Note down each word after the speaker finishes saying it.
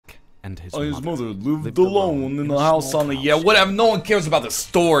and his mother lived alone in the house on the... Yeah, whatever. No one cares about the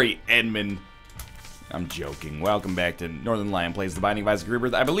story, Edmund. I'm joking. Welcome back to Northern Lion Plays the Binding of Isaac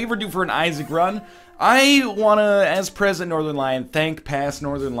Rebirth. I believe we're due for an Isaac run. I want to, as present Northern Lion, thank past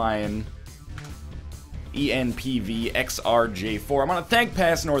Northern Lion ENPV XRJ4. I want to thank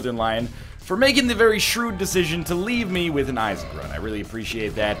past Northern Lion for making the very shrewd decision to leave me with an Isaac run. I really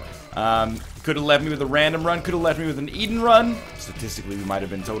appreciate that. Could have left me with a random run, could have left me with an Eden run. Statistically, we might have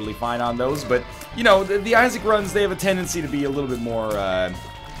been totally fine on those, but, you know, the Isaac runs, they have a tendency to be a little bit more,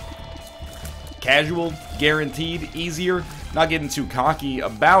 casual, guaranteed, easier. Not getting too cocky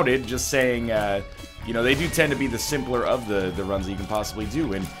about it, just saying, you know, they do tend to be the simpler of the runs that you can possibly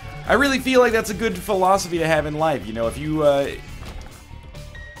do, and I really feel like that's a good philosophy to have in life. You know, if you,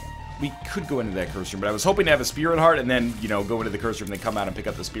 we could go into that curse room, but I was hoping to have a spirit heart and then, you know, go into the curse room and then come out and pick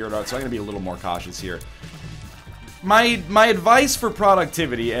up the spirit heart, so I'm going to be a little more cautious here. My advice for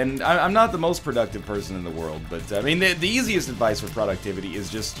productivity, and I'm not the most productive person in the world, but, I mean, the easiest advice for productivity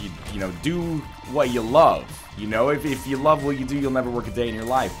is just, you know, do what you love. You know, if you love what you do, you'll never work a day in your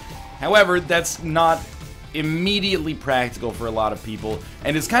life. However, that's not immediately practical for a lot of people,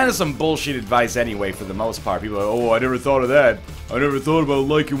 and it's kind of some bullshit advice anyway for the most part. People are like, oh, I never thought of that. I never thought about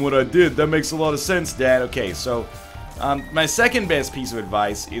liking what I did. That makes a lot of sense, Dad. Okay, so, my second best piece of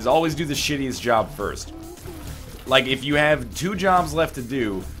advice is always do the shittiest job first. Like, if you have 2 jobs left to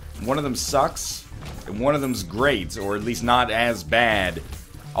do, one of them sucks, and one of them's great, or at least not as bad,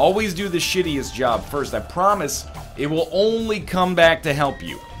 always do the shittiest job first. I promise it will only come back to help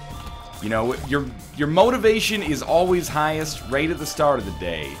you. You know, your motivation is always highest right at the start of the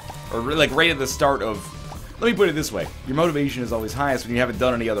day. Or, like, right at the start of... Let me put it this way. Your motivation is always highest when you haven't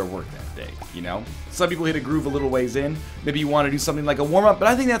done any other work that day, you know? Some people hit a groove a little ways in. Maybe you want to do something like a warm-up, but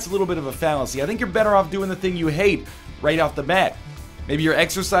I think that's a little bit of a fallacy. I think you're better off doing the thing you hate right off the bat. Maybe you're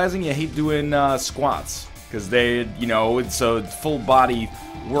exercising, you hate doing squats. Because they, you know, it's a full-body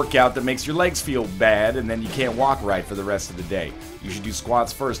workout that makes your legs feel bad, and then you can't walk right for the rest of the day. You should do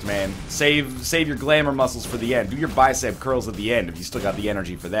squats first, man. Save your glamour muscles for the end. Do your bicep curls at the end if you still got the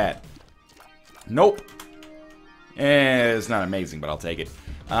energy for that. Nope. It's not amazing, but I'll take it.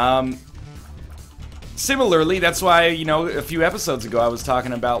 Similarly, that's why, you know, a few episodes ago I was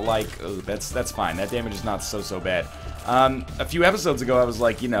talking about, like, oh, that's fine. That damage is not so bad. A few episodes ago I was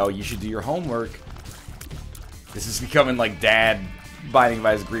like, you know, you should do your homework. This is becoming like Dad Binding of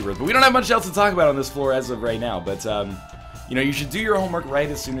Isaac Rebirth, but we don't have much else to talk about on this floor as of right now, but, you know, you should do your homework right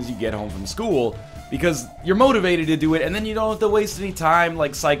as soon as you get home from school, because you're motivated to do it, and then you don't have to waste any time,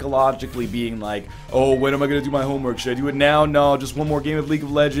 like, psychologically being like, oh, when am I gonna do my homework? Should I do it now? No, just one more game of League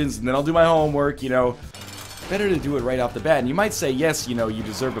of Legends, and then I'll do my homework, you know. Better to do it right off the bat, and you might say, yes, you know, you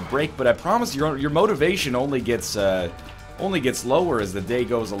deserve a break, but I promise your motivation only gets lower as the day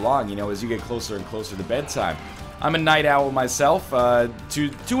goes along, you know, as you get closer and closer to bedtime. I'm a night owl myself,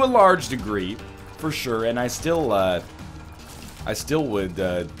 to a large degree, for sure, and I still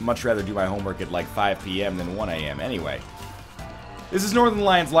would much rather do my homework at like 5 p.m. than 1 a.m. Anyway. This is Northern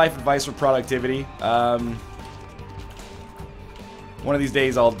Lion's life advice for productivity. One of these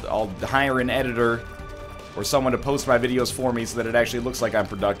days I'll hire an editor or someone to post my videos for me so that it actually looks like I'm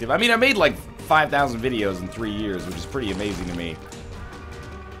productive. I mean, I made like 5,000 videos in 3 years, which is pretty amazing to me.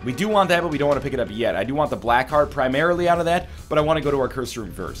 We do want that, but we don't want to pick it up yet. I do want the black heart primarily out of that, but I want to go to our curse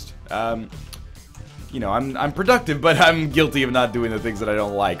room first. You know, I'm productive, but I'm guilty of not doing the things that I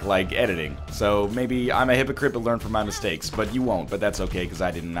don't like editing. So maybe I'm a hypocrite but learn from my mistakes, but you won't, but that's okay, because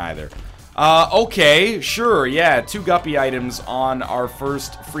I didn't either. Okay, sure, yeah, 2 guppy items on our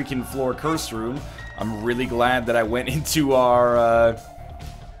first freaking floor curse room. I'm really glad that I went into our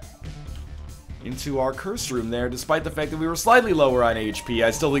curse room there, despite the fact that we were slightly lower on HP. I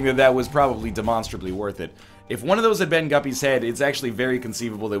still think that that was probably demonstrably worth it. If one of those had been Guppy's head, it's actually very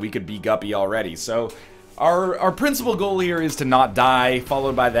conceivable that we could be Guppy already. So, our principal goal here is to not die,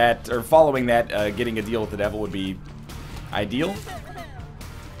 following that, getting a deal with the devil would be ideal.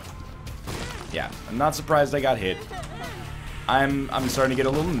 Yeah, I'm not surprised I got hit. I'm starting to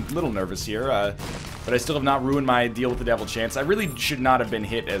get a little nervous here, but I still have not ruined my deal with the devil chance. I really should not have been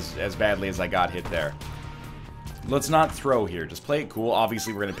hit as badly as I got hit there. Let's not throw here. Just play it cool.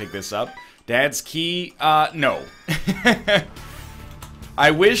 Obviously, we're going to pick this up. Dad's key, no.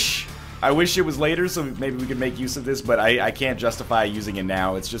 I wish it was later, so maybe we could make use of this, but I can't justify using it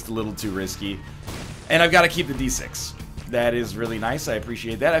now. It's just a little too risky. And I've got to keep the D6. That is really nice. I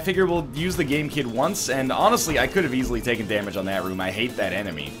appreciate that. I figure we'll use the game kid once, and honestly, I could have easily taken damage on that room. I hate that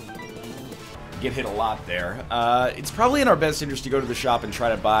enemy. Get hit a lot there. It's probably in our best interest to go to the shop and try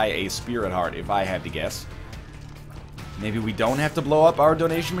to buy a spirit heart, if I had to guess. Maybe we don't have to blow up our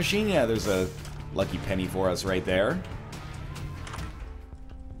donation machine? Yeah, there's a lucky penny for us right there.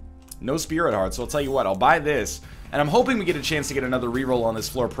 No Spirit Heart, so I'll tell you what, I'll buy this. And I'm hoping we get a chance to get another reroll on this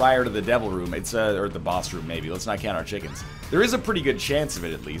floor prior to the Devil Room. It's, or the Boss Room, maybe. Let's not count our chickens. There is a pretty good chance of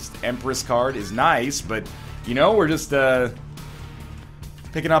it, at least. Empress card is nice, but, you know, we're just,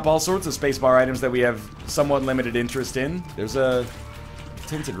 picking up all sorts of spacebar items that we have somewhat limited interest in. There's a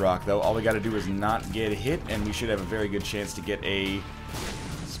Tinted Rock, though. All we gotta do is not get hit, and we should have a very good chance to get a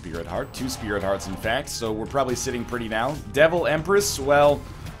Spirit Heart. 2 Spirit Hearts, in fact, so we're probably sitting pretty now. Devil Empress, well,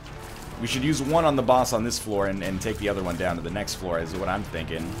 we should use one on the boss on this floor and take the other one down to the next floor, is what I'm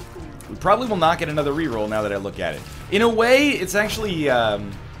thinking. We probably will not get another reroll now that I look at it. In a way, it's actually, yeah,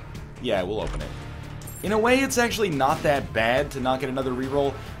 we'll open it. In a way, it's actually not that bad to not get another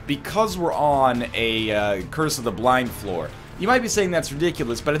reroll because we're on a Curse of the Blind floor. You might be saying that's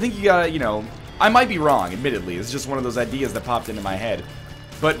ridiculous, but I think you gotta, you know, I might be wrong, admittedly. It's just one of those ideas that popped into my head.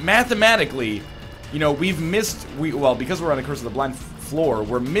 But mathematically, you know, we've missed, well, because we're on a Curse of the Blind floor,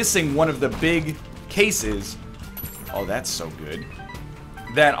 we're missing one of the big cases. Oh, that's so good.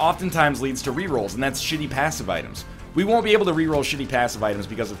 That oftentimes leads to rerolls, and that's shitty passive items. We won't be able to reroll shitty passive items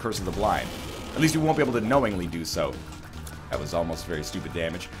because of Curse of the Blind. At least we won't be able to knowingly do so. That was almost very stupid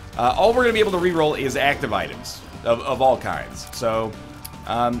damage. All we're going to be able to reroll is active items of all kinds. So,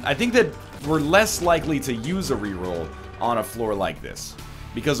 I think that we're less likely to use a reroll on a floor like this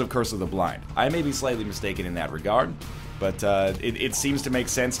because of Curse of the Blind. I may be slightly mistaken in that regard, but it seems to make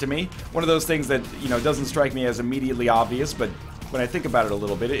sense to me. One of those things that, you know, doesn't strike me as immediately obvious, but when I think about it a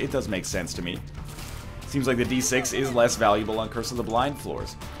little bit, it does make sense to me. Seems like the D6 is less valuable on Curse of the Blind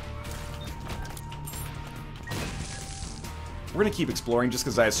floors. We're going to keep exploring just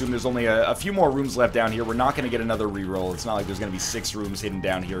because I assume there's only a few more rooms left down here. We're not going to get another reroll. It's not like there's going to be 6 rooms hidden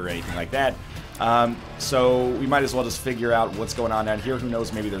down here or anything like that. So we might as well just figure out what's going on down here. Who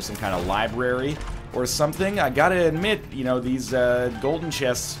knows, maybe there's some kind of library or something. I got to admit, you know, these golden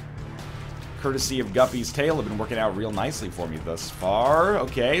chests, courtesy of Guppy's Tail, have been working out real nicely for me thus far.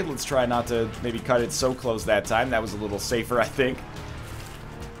 Okay, let's try not to maybe cut it so close that time. That was a little safer, I think.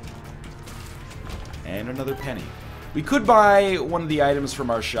 And another penny. We could buy one of the items from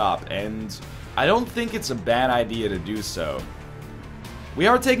our shop, and I don't think it's a bad idea to do so. We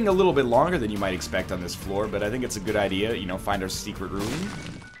are taking a little bit longer than you might expect on this floor, but I think it's a good idea, you know, find our secret room.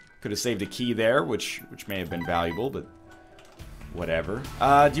 Could have saved a key there, which may have been valuable, but whatever.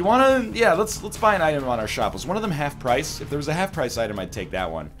 Do you want to... Yeah, let's buy an item on our shop. Was one of them half price? If there was a half price item, I'd take that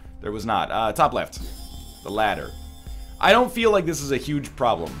one. There was not. Top left. The ladder. I don't feel like this is a huge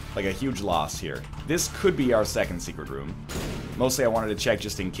problem, like a huge loss here. This could be our second secret room. Mostly I wanted to check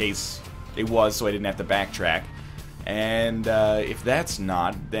just in case it was, so I didn't have to backtrack. And if that's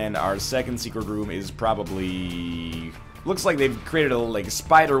not, then our second secret room is probably... Looks like they've created a little, like,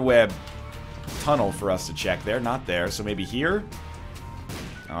 spider web tunnel for us to check there. Not there, so maybe here?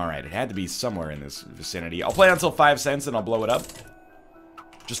 Alright, it had to be somewhere in this vicinity. I'll play until 5 cents and I'll blow it up.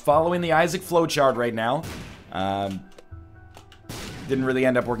 Just following the Isaac flowchart right now. Didn't really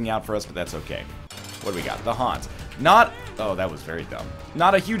end up working out for us, but that's okay. What do we got? The Haunt. Not... Oh, that was very dumb.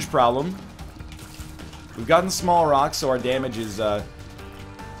 Not a huge problem. We've gotten small rocks, so our damage is,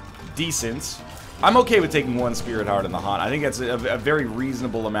 decent. I'm okay with taking 1 Spirit Heart in the Haunt. I think that's a very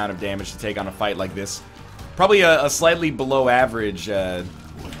reasonable amount of damage to take on a fight like this. Probably a slightly below average,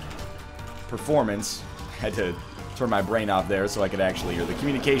 performance. Had to turn my brain off there so I could actually, or the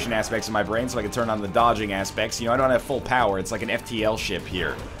communication aspects of my brain so I could turn on the dodging aspects. You know, I don't have full power. It's like an FTL ship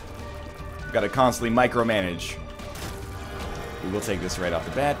here. Got to constantly micromanage. We will take this right off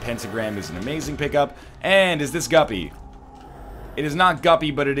the bat. Pentagram is an amazing pickup. And is this Guppy? It is not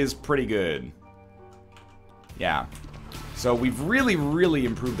Guppy, but it is pretty good. Yeah. So we've really, really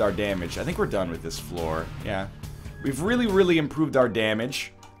improved our damage. I think we're done with this floor. Yeah. We've really, really improved our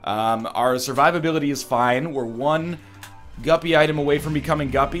damage. Our survivability is fine. We're 1 Guppy item away from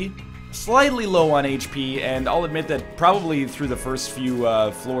becoming Guppy. Slightly low on HP, and I'll admit that probably through the first few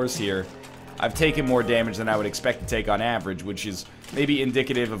floors here, I've taken more damage than I would expect to take on average, which is maybe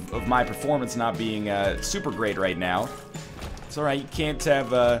indicative of my performance not being super great right now. It's alright, you can't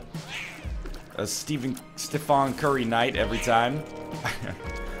have a Stephen Curry night every time.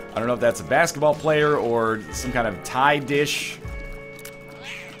 I don't know if that's a basketball player or some kind of Thai dish.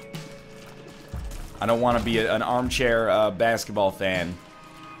 I don't want to be an armchair basketball fan,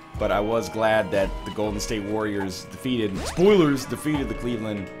 but I was glad that the Golden State Warriors defeated, spoilers, defeated the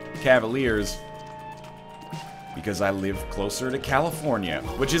Cleveland Cavaliers, because I live closer to California.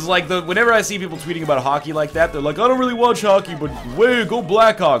 Which is like, whenever I see people tweeting about hockey like that, they're like, I don't really watch hockey, but way, go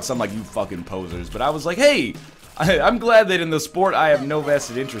Blackhawks. I'm like, you fucking posers. But I was like, hey, I'm glad that in the sport I have no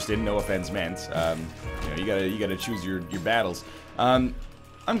vested interest in, no offense meant. You know, you gotta choose your battles.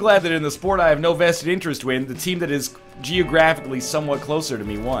 I'm glad that in the sport I have no vested interest in, the team that is geographically somewhat closer to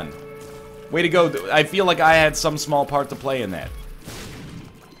me won. Way to go. I feel like I had some small part to play in that.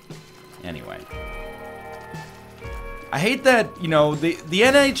 Anyway. I hate that, you know, the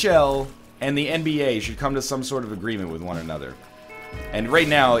NHL and the NBA should come to some sort of agreement with one another. And right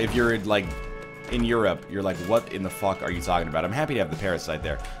now, if you're, like, in Europe, you're like, what in the fuck are you talking about? I'm happy to have the Parasite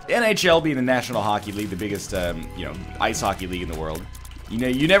there. The NHL being the National Hockey League, the biggest, you know, ice hockey league in the world. You know,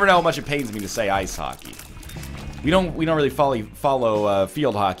 you never know how much it pains me to say ice hockey. We don't really follow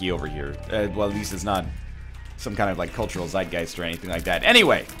field hockey over here. Well, at least it's not some kind of, like, cultural zeitgeist or anything like that.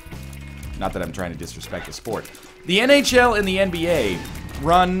 Anyway, not that I'm trying to disrespect the sport. The NHL and the NBA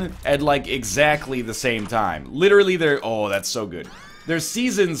run at, like, exactly the same time. Literally, oh, that's so good. Their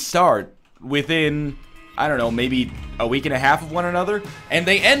seasons start within, I don't know, maybe a week and a half of one another, and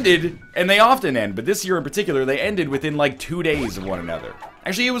they ended, and they often end, but this year in particular, they ended within, like, 2 days of one another.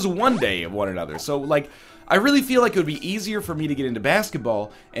 Actually, it was 1 day of one another, so, like, I really feel like it would be easier for me to get into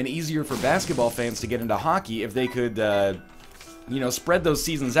basketball, and easier for basketball fans to get into hockey if they could, you know, spread those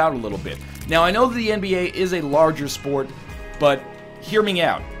seasons out a little bit. Now, I know that the NBA is a larger sport, but hear me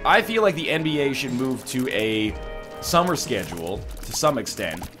out. I feel like the NBA should move to a summer schedule, to some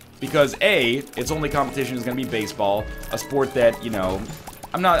extent, because A, its only competition is going to be baseball, a sport that, you know,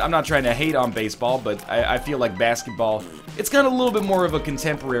 I'm not trying to hate on baseball, but I feel like basketball, it's got a little bit more of a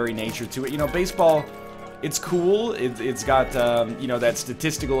contemporary nature to it. You know, baseball, it's cool, it's got, you know, that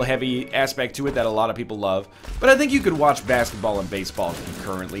statistical heavy aspect to it that a lot of people love, but I think you could watch basketball and baseball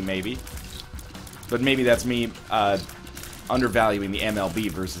concurrently, maybe. But maybe that's me, undervaluing the MLB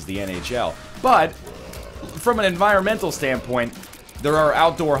versus the NHL. But, from an environmental standpoint, there are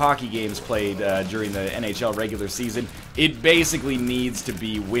outdoor hockey games played during the NHL regular season. It basically needs to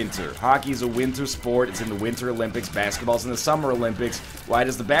be winter. Hockey's a winter sport. It's in the Winter Olympics. Basketball's in the Summer Olympics. Why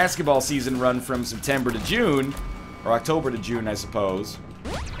does the basketball season run from September to June? Or October to June, I suppose.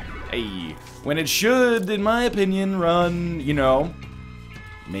 Hey, when it should, in my opinion, run, you know,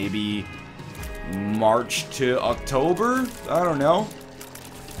 maybe March to October? I don't know.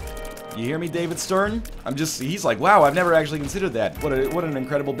 You hear me, David Stern? He's like, wow, I've never actually considered that. What an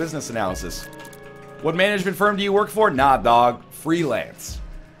incredible business analysis. What management firm do you work for? Nah, dog. Freelance.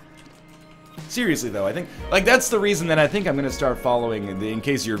 Seriously, though, I think, like, that's the reason that I think I'm going to start following, in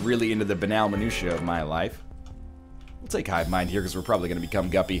case you're really into the banal minutiae of my life. We'll take Hive Mind here, because we're probably going to become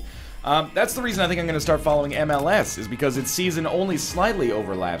Guppy. That's the reason I think I'm going to start following MLS, is because its season only slightly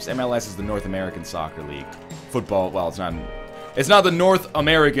overlaps. MLS is the North American Soccer League. Football, well, it's not the North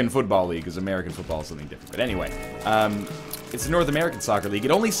American Football League, because American football is something different. But anyway, it's the North American Soccer League.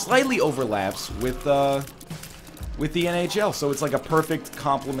 It only slightly overlaps with the NHL, so it's like a perfect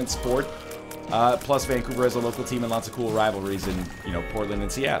complement sport. Plus, Vancouver has a local team and lots of cool rivalries in, you know, Portland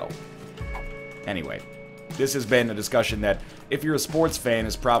and Seattle. Anyway, this has been a discussion that, if you're a sports fan,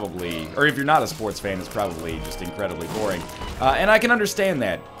 is probably, or if you're not a sports fan, is probably just incredibly boring. And I can understand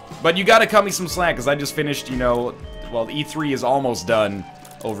that. But you gotta cut me some slack, because I just finished, you know, well, E3 is almost done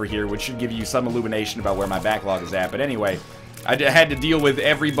over here, which should give you some illumination about where my backlog is at. But anyway, I had to deal with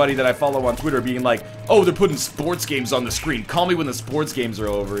everybody that I follow on Twitter being like, oh, they're putting sports games on the screen. Call me when the sports games are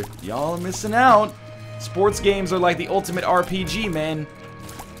over. Y'all are missing out. Sports games are like the ultimate RPG, man.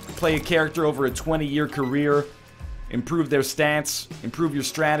 Play a character over a 20-year career, improve their stats, improve your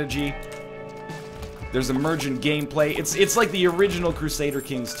strategy. There's emergent gameplay. It's like the original Crusader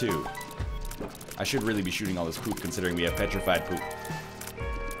Kings 2. I should really be shooting all this poop, considering we have petrified poop.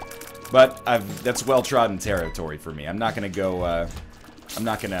 But that's well-trodden territory for me. I'm not gonna go off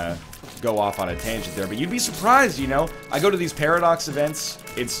on a tangent there, but you'd be surprised, you know? I go to these Paradox events.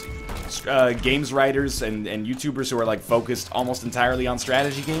 It's games writers and YouTubers who are, like, focused almost entirely on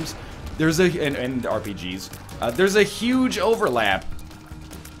strategy games. And RPGs. There's a huge overlap.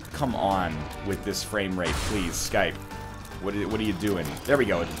 Come on with this frame rate, please, Skype. What are you doing? There we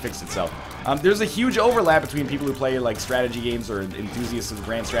go, it fixed itself. There's a huge overlap between people who play, like, strategy games or enthusiasts of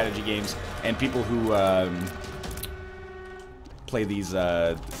grand strategy games and people who play these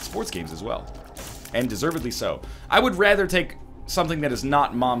sports games as well. And deservedly so. I would rather take something that is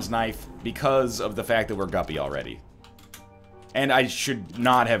not Mom's Knife because of the fact that we're Guppy already. And I should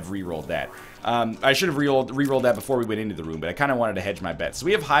not have re-rolled that. I should have re-rolled that before we went into the room, but I kind of wanted to hedge my bets. So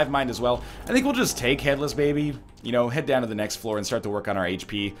we have Hive Mind as well. I think we'll just take Headless Baby, you know, head down to the next floor and start to work on our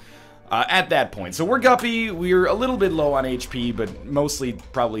HP at that point. So we're Guppy, we're a little bit low on HP, but mostly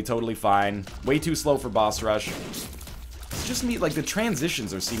probably totally fine. Way too slow for boss rush. It's just me, like, the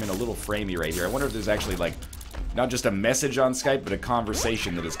transitions are seeming a little framey right here. I wonder if there's actually, like, Not just a message on Skype, but a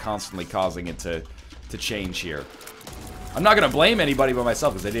conversation that is constantly causing it to change here. I'm not going to blame anybody but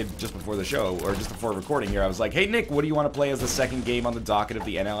myself, because I did just before the show, or just before recording here. I was like, hey, Nick, what do you want to play as the second game on the docket of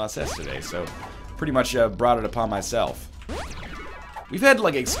the NLSS today? So, pretty much brought it upon myself. We've had,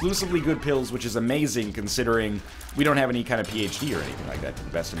 like, exclusively good pills, which is amazing, considering we don't have any kind of PhD or anything like that, to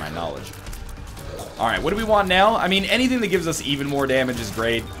the best of my knowledge. Alright, what do we want now? I mean, anything that gives us even more damage is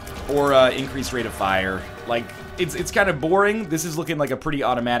great, or increased rate of fire. Like, it's kind of boring. This is looking like a pretty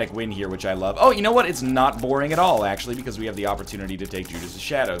automatic win here, which I love. Oh, you know what? It's not boring at all, actually, because we have the opportunity to take Judas'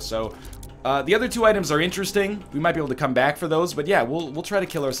 Shadow. So, the other two items are interesting. We might be able to come back for those, but yeah, we'll try to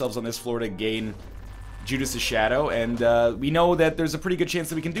kill ourselves on this floor to gain Judas' Shadow, and we know that there's a pretty good chance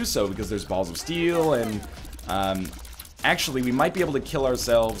that we can do so, because there's Balls of Steel, and actually, we might be able to kill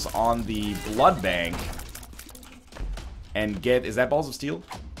ourselves on the Blood Bank and get... Is that Balls of Steel?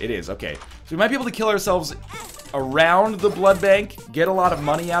 It is, okay. So we might be able to kill ourselves around the Blood Bank, get a lot of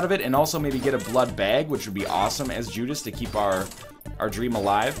money out of it, and also maybe get a Blood Bag, which would be awesome as Judas to keep our dream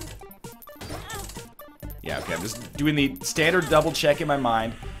alive. Yeah, okay, I'm just doing the standard double check in my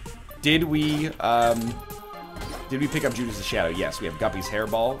mind. Did we pick up Judas' Shadow? Yes, we have Guppy's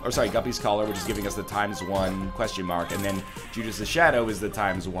Hairball, or sorry, Guppy's Collar, which is giving us the ×1 question mark, and then Judas' Shadow is the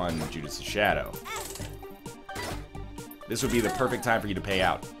 ×1 Judas' Shadow. This would be the perfect time for you to pay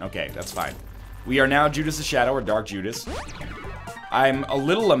out. Okay, that's fine. We are now Judas' Shadow, or Dark Judas. I'm a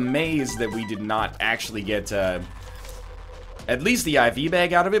little amazed that we did not actually get at least the IV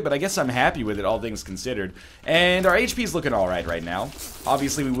bag out of it, but I guess I'm happy with it, all things considered. And our HP is looking alright right now.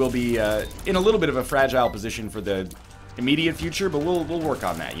 Obviously, we will be in a little bit of a fragile position for the immediate future, but we'll work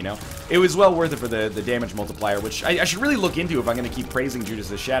on that, you know? It was well worth it for the damage multiplier, which I should really look into if I'm going to keep praising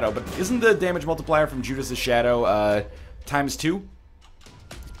Judas' Shadow, but isn't the damage multiplier from Judas' Shadow ×2?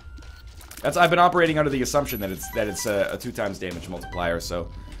 I've been operating under the assumption that it's a 2 times damage multiplier, so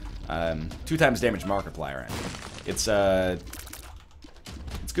 2 times damage markiplier. It's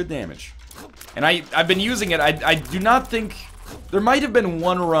good damage, and I've been using it. I do not think there might have been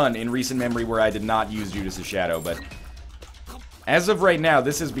one run in recent memory where I did not use Judas' Shadow, but as of right now,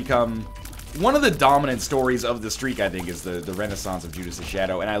 this has become one of the dominant stories of the streak. I think is the renaissance of Judas'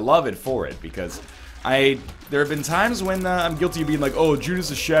 Shadow, and I love it for it because there have been times when I'm guilty of being like, oh,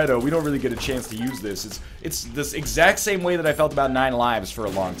 Judas' Shadow, we don't really get a chance to use this. It's this exact same way that I felt about 9 lives for a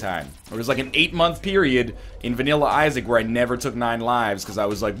long time. There was like an 8-month period in Vanilla Isaac where I never took 9 lives because I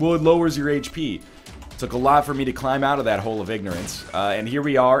was like, well, it lowers your HP. It took a lot for me to climb out of that hole of ignorance, and here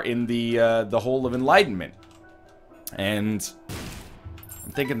we are in the hole of enlightenment. And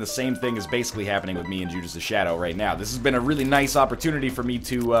I'm thinking the same thing is basically happening with me and Judas' Shadow right now. This has been a really nice opportunity for me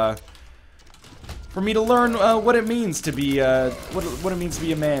to learn what it means to be what it means to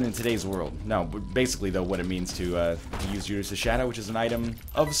be a man in today's world. No, but basically though, what it means to use Judas' Shadow, which is an item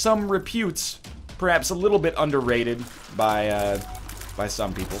of some repute, perhaps a little bit underrated by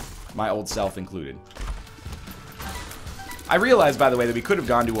some people, my old self included. I realized, by the way, that we could have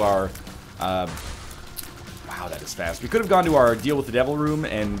gone to our wow, that is fast. We could have gone to our Deal with the Devil room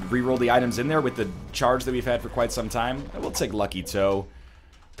and re-roll the items in there with the charge that we've had for quite some time. I will take Lucky Toe.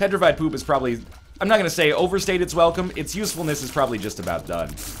 Petrified Poop is probably, I'm not going to say overstayed its welcome. Its usefulness is probably just about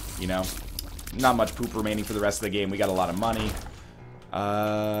done, you know? Not much poop remaining for the rest of the game. We got a lot of money.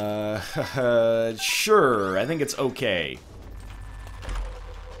 Sure, I think it's okay.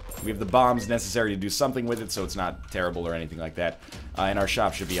 We have the bombs necessary to do something with it, so it's not terrible or anything like that. And our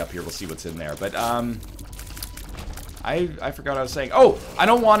shop should be up here. We'll see what's in there. But, I forgot what I was saying. Oh, I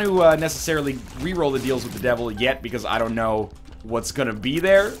don't want to necessarily re-roll the deals with the devil yet because I don't know what's gonna be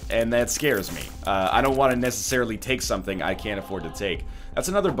there, and that scares me. I don't want to necessarily take something I can't afford to take. That's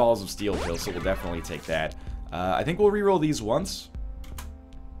another Balls of Steel kill, so we'll definitely take that. I think we'll re-roll these once.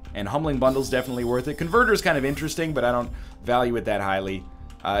 And Humbling Bundle's definitely worth it. Converter's kind of interesting, but I don't value it that highly.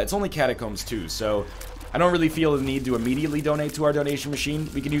 It's only Catacombs too, so I don't really feel the need to immediately donate to our donation machine.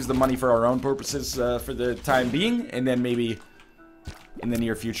 We can use the money for our own purposes for the time being, and then maybe in the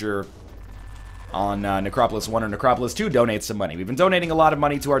near future on Necropolis 1 or Necropolis 2 donate some money. We've been donating a lot of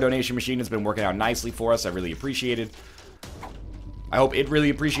money to our donation machine. It's been working out nicely for us. I really appreciate it. I hope it really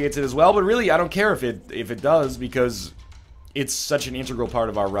appreciates it as well, but really I don't care if it does, because it's such an integral part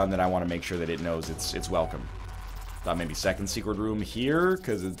of our run that I want to make sure that it knows it's welcome. Thought maybe second secret room here,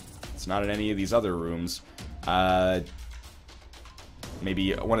 because it's not in any of these other rooms.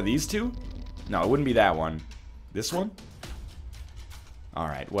 Maybe one of these two? No, it wouldn't be that one. This one?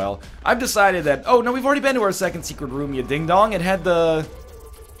 Alright, well, I've decided that... Oh, no, we've already been to our second secret room, you ding-dong. It had the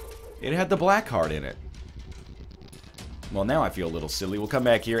black heart in it. Well, now I feel a little silly. We'll come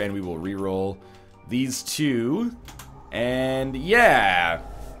back here and we will re-roll these two, and yeah.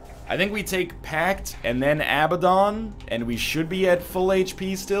 I think we take Pact and then Abaddon, and we should be at full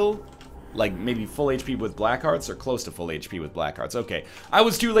HP still. Like, maybe full HP with Black Hearts, or close to full HP with Black Hearts. Okay. I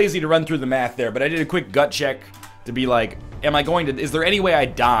was too lazy to run through the math there, but I did a quick gut check to be like, is there any way I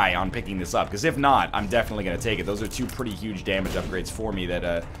die on picking this up? Because if not, I'm definitely going to take it. Those are two pretty huge damage upgrades for me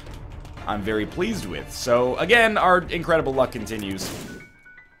that I'm very pleased with. So, again, our incredible luck continues.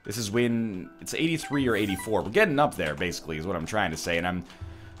 This is win, it's 83 or 84. We're getting up there, basically, is what I'm trying to say, and I'm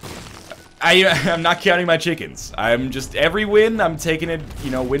not counting my chickens. I'm just, every win, I'm taking it, you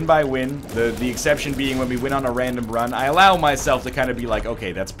know, win by win. The exception being when we win on a random run. I allow myself to kind of be like,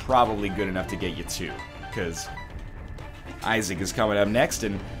 okay, that's probably good enough to get you 2. Because Isaac is coming up next,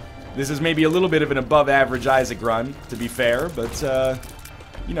 and this is maybe a little bit of an above average Isaac run, to be fair. But,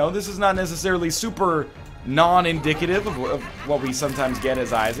 you know, this is not necessarily super non-indicative of what we sometimes get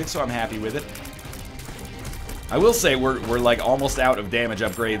as Isaac, so I'm happy with it. I will say we're like almost out of damage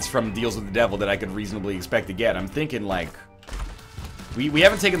upgrades from Deals with the Devil that I could reasonably expect to get. I'm thinking like we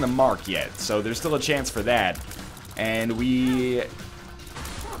haven't taken the mark yet, so there's still a chance for that. And we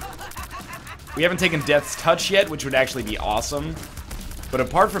haven't taken Death's Touch yet, which would actually be awesome. But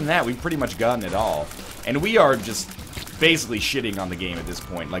apart from that, we've pretty much gotten it all. And we are just basically shitting on the game at this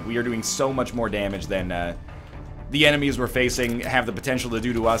point. Like, we are doing so much more damage than the enemies we're facing have the potential to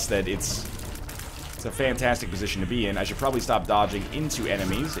do to us that it's a fantastic position to be in. I should probably stop dodging into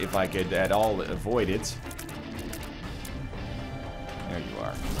enemies if I could at all avoid it. There you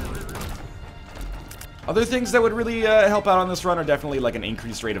are. Other things that would really help out on this run are definitely like an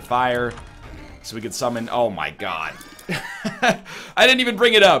increased rate of fire. So we could summon... Oh my god. I didn't even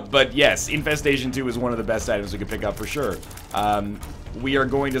bring it up, but yes, Infestation 2 is one of the best items we could pick up for sure. We are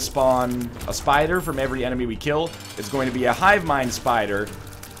going to spawn a spider from every enemy we kill. It's going to be a hive mind spider.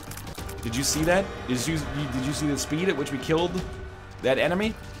 Did you see that? Did you see the speed at which we killed that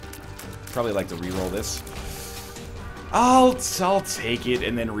enemy? Probably like to reroll this. I'll take it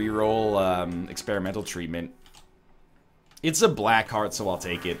and then reroll experimental treatment. It's a black heart, so I'll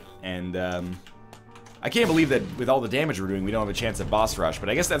take it. And I can't believe that with all the damage we're doing, we don't have a chance at boss rush. But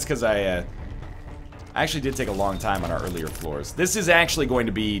I guess that's because I actually did take a long time on our earlier floors. This is actually going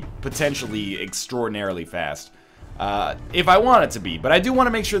to be potentially extraordinarily fast. If I want it to be, but I do want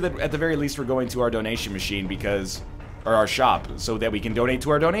to make sure that at the very least we're going to our donation machine or our shop, so that we can donate to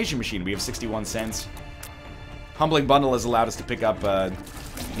our donation machine. We have 61 cents. Humbling Bundle has allowed us to pick up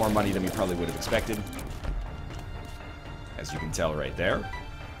more money than we probably would have expected, as you can tell right there.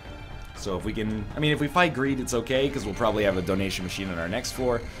 So if we can, I mean, if we fight greed, it's okay, because we'll probably have a donation machine on our next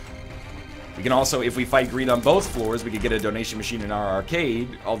floor. We can also, if we fight greed on both floors, we could get a donation machine in our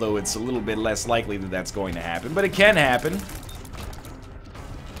arcade, although it's a little bit less likely that that's going to happen, but it can happen.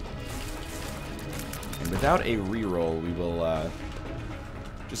 And without a reroll, we will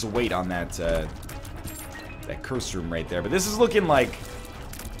just wait on that that curse room right there. But this is looking like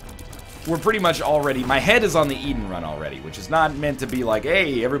we're pretty much already, my head is on the Eden run already, which is not meant to be like,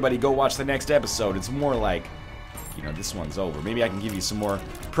 hey, everybody go watch the next episode. It's more like, you know, this one's over. Maybe I can give you some more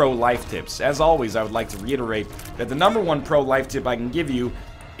pro-life tips. As always, I would like to reiterate that the #1 pro-life tip I can give you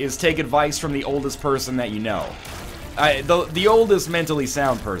is take advice from the oldest person that you know. The oldest mentally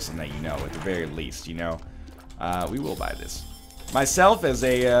sound person that you know, at the very least, you know. We will buy this. Myself, as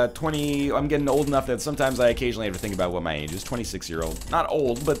a 20... I'm getting old enough that sometimes I occasionally have to think about what my age is. 26-year-old. Not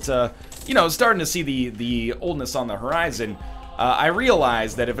old, but, you know, starting to see the oldness on the horizon. I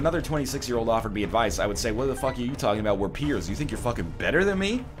realized that if another 26-year-old offered me advice, I would say, what the fuck are you talking about? We're peers. You think you're fucking better than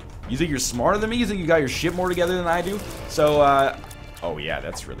me? You think you're smarter than me? You think you got your shit more together than I do? So, oh yeah,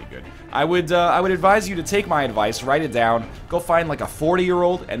 that's really good. I would advise you to take my advice, write it down, go find like a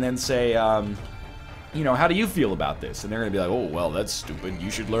 40-year-old, and then say, you know, how do you feel about this? And they're gonna be like, oh, well, that's stupid. You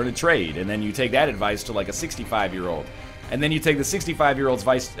should learn a trade. And then you take that advice to like a 65-year-old. And then you take the 65-year-old's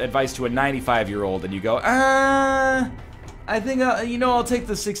advice to a 95-year-old, and you go, I think, you know, I'll take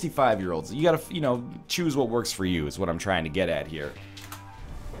the 65-year-olds. You gotta, you know, choose what works for you is what I'm trying to get at here.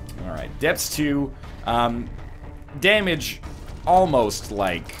 Alright, Depths 2. Damage almost,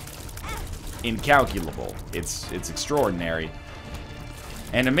 like, incalculable. It's extraordinary.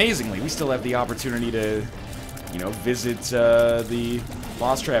 And amazingly, we still have the opportunity to, you know, visit the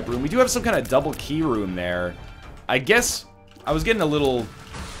Lost Trap room. We do have some kind of double key room there. I guess I was getting a little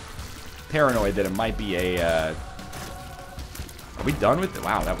paranoid that it might be a... Are we done with it?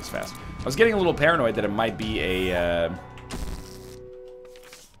 Wow, that was fast. I was getting a little paranoid that it might be a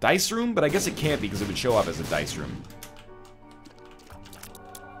dice room, but I guess it can't because it would show up as a dice room.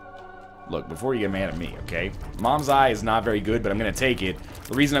 Look, before you get mad at me, okay? Mom's Eye is not very good, but I'm gonna take it.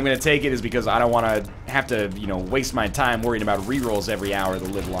 The reason I'm going to take it is because I don't want to have to, you know, waste my time worrying about rerolls every hour of the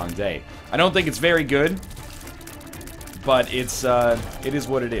livelong day. I don't think it's very good, but it is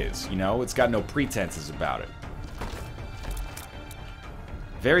what it is, you know? It's got no pretenses about it.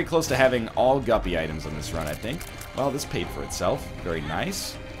 Very close to having all guppy items on this run, I think. Well, this paid for itself. Very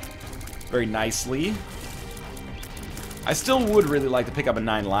nice. Very nicely. I still would really like to pick up a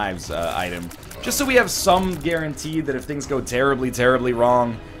 9 lives item, just so we have some guarantee that if things go terribly, terribly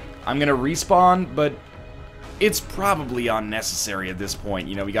wrong, I'm gonna respawn, but it's probably unnecessary at this point.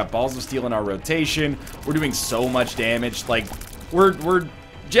 You know, we got Balls of Steel in our rotation, we're doing so much damage, like, we're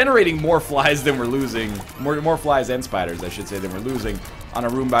generating more flies than we're losing, more flies and spiders, I should say, than we're losing on a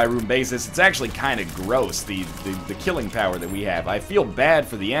room-by-room basis. It's actually kind of gross, the killing power that we have. I feel bad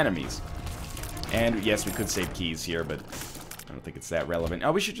for the enemies. And yes, we could save keys here, but I don't think it's that relevant.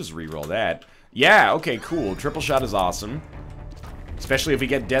 Oh, we should just re-roll that. Yeah, okay, cool. Triple shot is awesome. Especially if we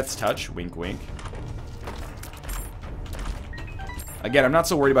get Death's Touch. Wink, wink. Again, I'm not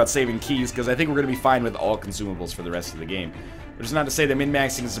so worried about saving keys, because I think we're going to be fine with all consumables for the rest of the game. Which is not to say that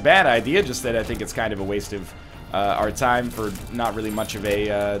min-maxing is a bad idea, just that I think it's kind of a waste of our time for not really much of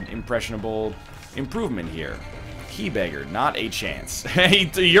a impressionable improvement here. Key beggar, not a chance. You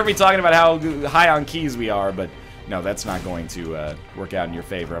hear me talking about how high on keys we are, but no, that's not going to work out in your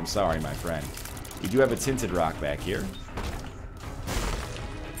favor. I'm sorry, my friend. We do have a tinted rock back here.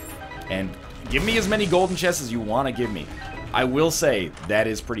 And give me as many golden chests as you want to give me. I will say, that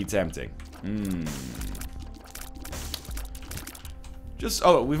is pretty tempting. Just,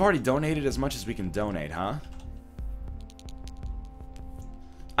 oh, we've already donated as much as we can donate, huh?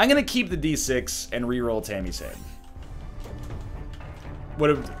 I'm gonna keep the D6 and re-roll Tammy's head. What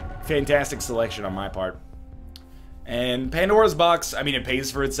a fantastic selection on my part. And Pandora's box, I mean, it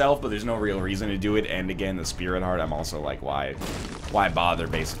pays for itself, but there's no real reason to do it. And again, the Spirit Heart, I'm also like, why bother,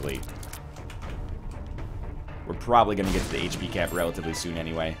 basically? We're probably gonna get to the HP cap relatively soon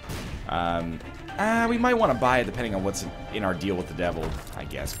anyway. We might want to buy it depending on what's in our deal with the devil, I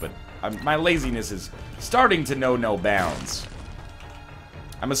guess. But my laziness is starting to know no bounds.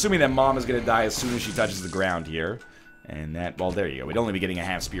 I'm assuming that Mom is gonna die as soon as she touches the ground here. And that, well, there you go. We'd only be getting a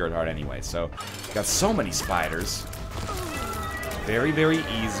half Spirit Heart anyway. So, got so many spiders. Very, very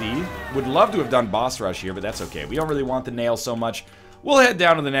easy. Would love to have done boss rush here, but that's okay. We don't really want the nail so much. We'll head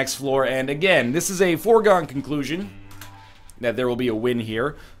down to the next floor. And again, this is a foregone conclusion that there will be a win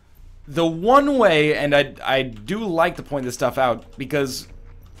here. The one way, and I do like to point this stuff out, because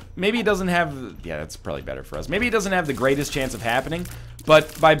maybe it doesn't have, yeah, that's probably better for us. Maybe it doesn't have the greatest chance of happening,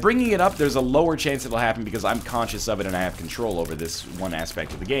 but by bringing it up, there's a lower chance it'll happen because I'm conscious of it and I have control over this one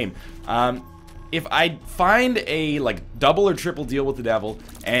aspect of the game. If I find a, like, double or triple deal with the devil,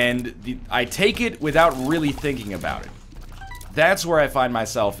 and I take it without really thinking about it, that's where I find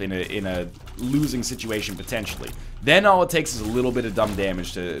myself in a losing situation, potentially. Then all it takes is a little bit of dumb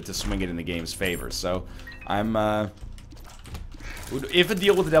damage to swing it in the game's favor. So, I'm, if a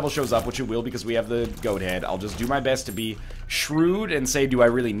deal with the devil shows up, which it will because we have the goat head, I'll just do my best to be shrewd and say, do I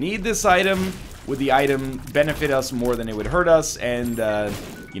really need this item? Would the item benefit us more than it would hurt us? And,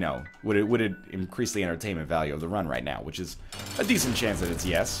 you know, would it increase the entertainment value of the run right now? Which is a decent chance that it's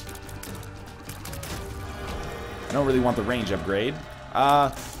yes. I don't really want the range upgrade.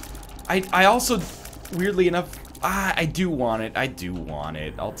 I also, weirdly enough, I do want it. I do want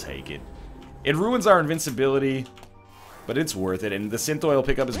it. I'll take it. It ruins our invincibility, but it's worth it. And the synth oil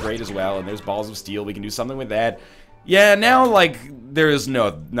pickup is great as well. And there's balls of steel. We can do something with that. Yeah, now, like, there is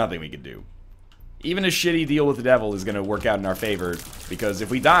nothing we can do. Even a shitty deal with the devil is going to work out in our favor. Because if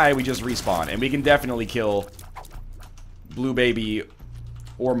we die, we just respawn. And we can definitely kill Blue Baby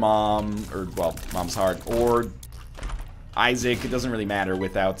or Mom, or, well, Mom's Heart, or Isaac. It doesn't really matter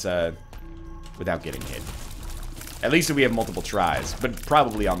without getting hit. At least if we have multiple tries, but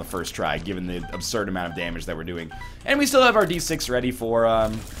probably on the first try, given the absurd amount of damage that we're doing. And we still have our D6 ready for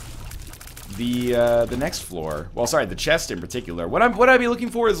the next floor. Well, sorry, the chest in particular. What I'd be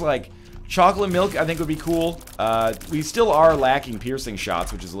looking for is, like, chocolate milk, I think would be cool. We still are lacking piercing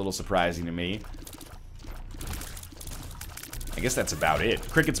shots, which is a little surprising to me. I guess that's about it.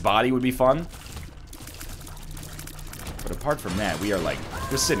 Cricket's body would be fun. But apart from that, we are, like,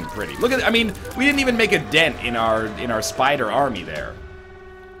 we're sitting pretty. Look at, I mean, we didn't even make a dent in our spider army there.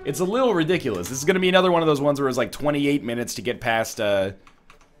 It's a little ridiculous. This is going to be another one of those ones where it's like 28 minutes to get past, I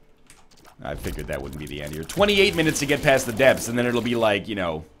figured that wouldn't be the end here. 28 minutes to get past the depths, and then it'll be like, you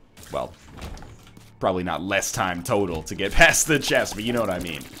know, well, probably not less time total to get past the chest, but you know what I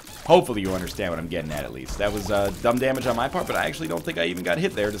mean. Hopefully you understand what I'm getting at least. That was dumb damage on my part, but I actually don't think I even got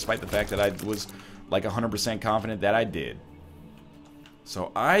hit there, despite the fact that I was like 100% confident that I did.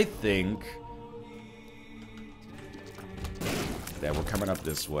 So I think that we're coming up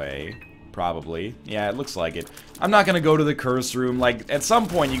this way. Probably. Yeah, it looks like it. I'm not gonna go to the curse room. Like, at some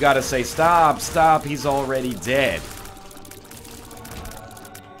point you gotta say, stop, stop, he's already dead.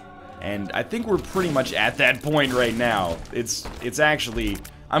 And I think we're pretty much at that point right now. It's actually...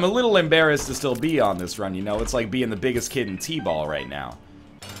 I'm a little embarrassed to still be on this run, you know? It's like being the biggest kid in T-ball right now.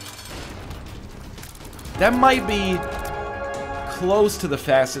 That might be close to the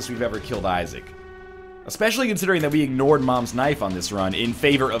fastest we've ever killed Isaac. Especially considering that we ignored Mom's knife on this run in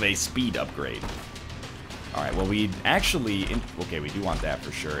favor of a speed upgrade. Alright, well we actually... okay, we do want that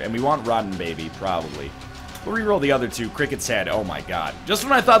for sure. And we want Rotten Baby, probably. We'll reroll the other two. Cricket's Head, oh my god. Just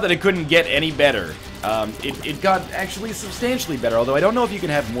when I thought that it couldn't get any better, it got actually substantially better. Although I don't know if you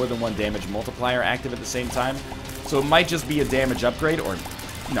can have more than one damage multiplier active at the same time. So it might just be a damage upgrade, or...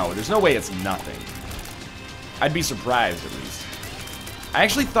 no, there's no way it's nothing. I'd be surprised, at least. I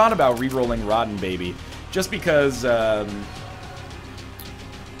actually thought about rerolling Rotten Baby, just because,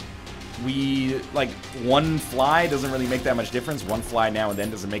 like, one fly doesn't really make that much difference. One fly now and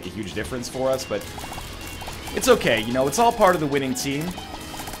then doesn't make a huge difference for us, but it's okay, you know, it's all part of the winning team.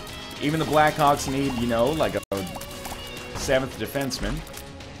 Even the Blackhawks need, you know, like a 7th defenseman.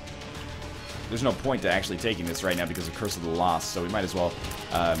 There's no point to actually taking this right now because of Curse of the Lost, so we might as well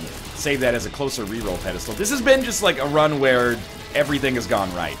save that as a closer reroll pedestal. This has been just like a run where everything has gone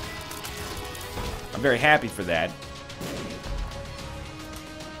right. I'm very happy for that.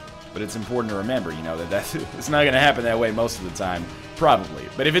 But it's important to remember, you know, that it's not going to happen that way most of the time. Probably.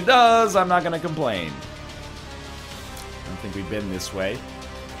 But if it does, I'm not going to complain. I don't think we've been this way.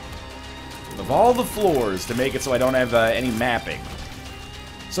 Of all the floors to make it so I don't have any mapping.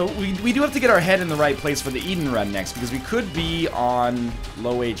 So we do have to get our head in the right place for the Eden run next, because we could be on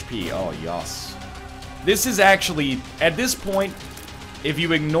low HP. Oh, yes. This is actually, at this point, if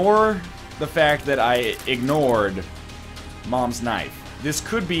you ignore the fact that I ignored Mom's knife, this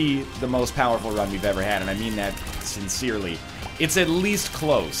could be the most powerful run we've ever had, and I mean that sincerely. It's at least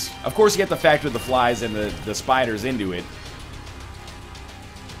close. Of course, you get the factor of the flies and the spiders into it.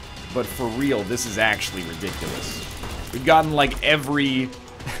 But for real, this is actually ridiculous. We've gotten, like, every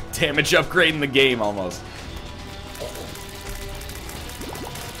damage upgrade in the game, almost.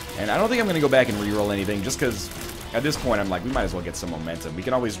 And I don't think I'm going to go back and reroll anything, just because at this point I'm like, we might as well get some momentum. We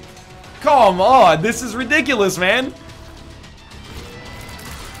can always... come on! This is ridiculous, man!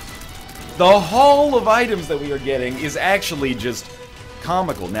 The haul of items that we are getting is actually just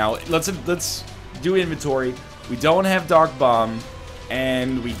comical. Now, let's do inventory. We don't have Dark Bomb,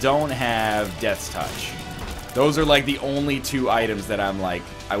 and we don't have Death's Touch. Those are like the only two items that I'm like,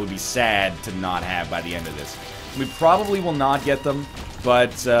 I would be sad to not have by the end of this. We probably will not get them,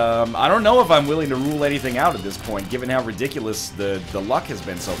 but I don't know if I'm willing to rule anything out at this point, given how ridiculous the luck has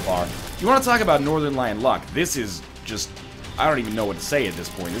been so far. You want to talk about Northern Lion luck? This is just... I don't even know what to say at this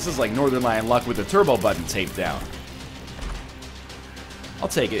point. This is like Northern Lion luck with the turbo button taped down. I'll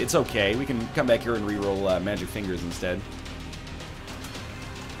take it. It's okay. We can come back here and reroll Magic Fingers instead.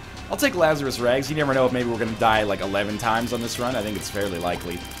 I'll take Lazarus Rags. You never know if maybe we're going to die like 11 times on this run. I think it's fairly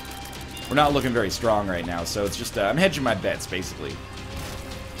likely. We're not looking very strong right now, so it's just... I'm hedging my bets, basically.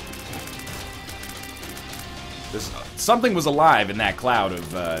 Something was alive in that cloud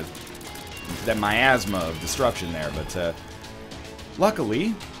of... that miasma of destruction there, but...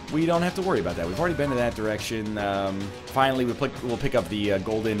 luckily, we don't have to worry about that. We've already been in that direction. Finally, we'll pick up the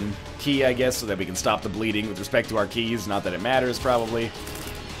golden key, I guess, so that we can stop the bleeding with respect to our keys. Not that it matters, probably.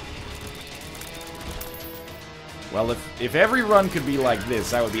 Well, if every run could be like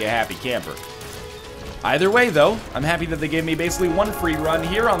this, I would be a happy camper. Either way, though, I'm happy that they gave me basically one free run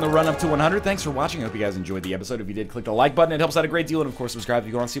here on the run up to 100. Thanks for watching. I hope you guys enjoyed the episode. If you did, click the like button. It helps out a great deal. And, of course, subscribe if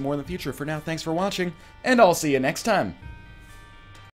you want to see more in the future. For now, thanks for watching, and I'll see you next time.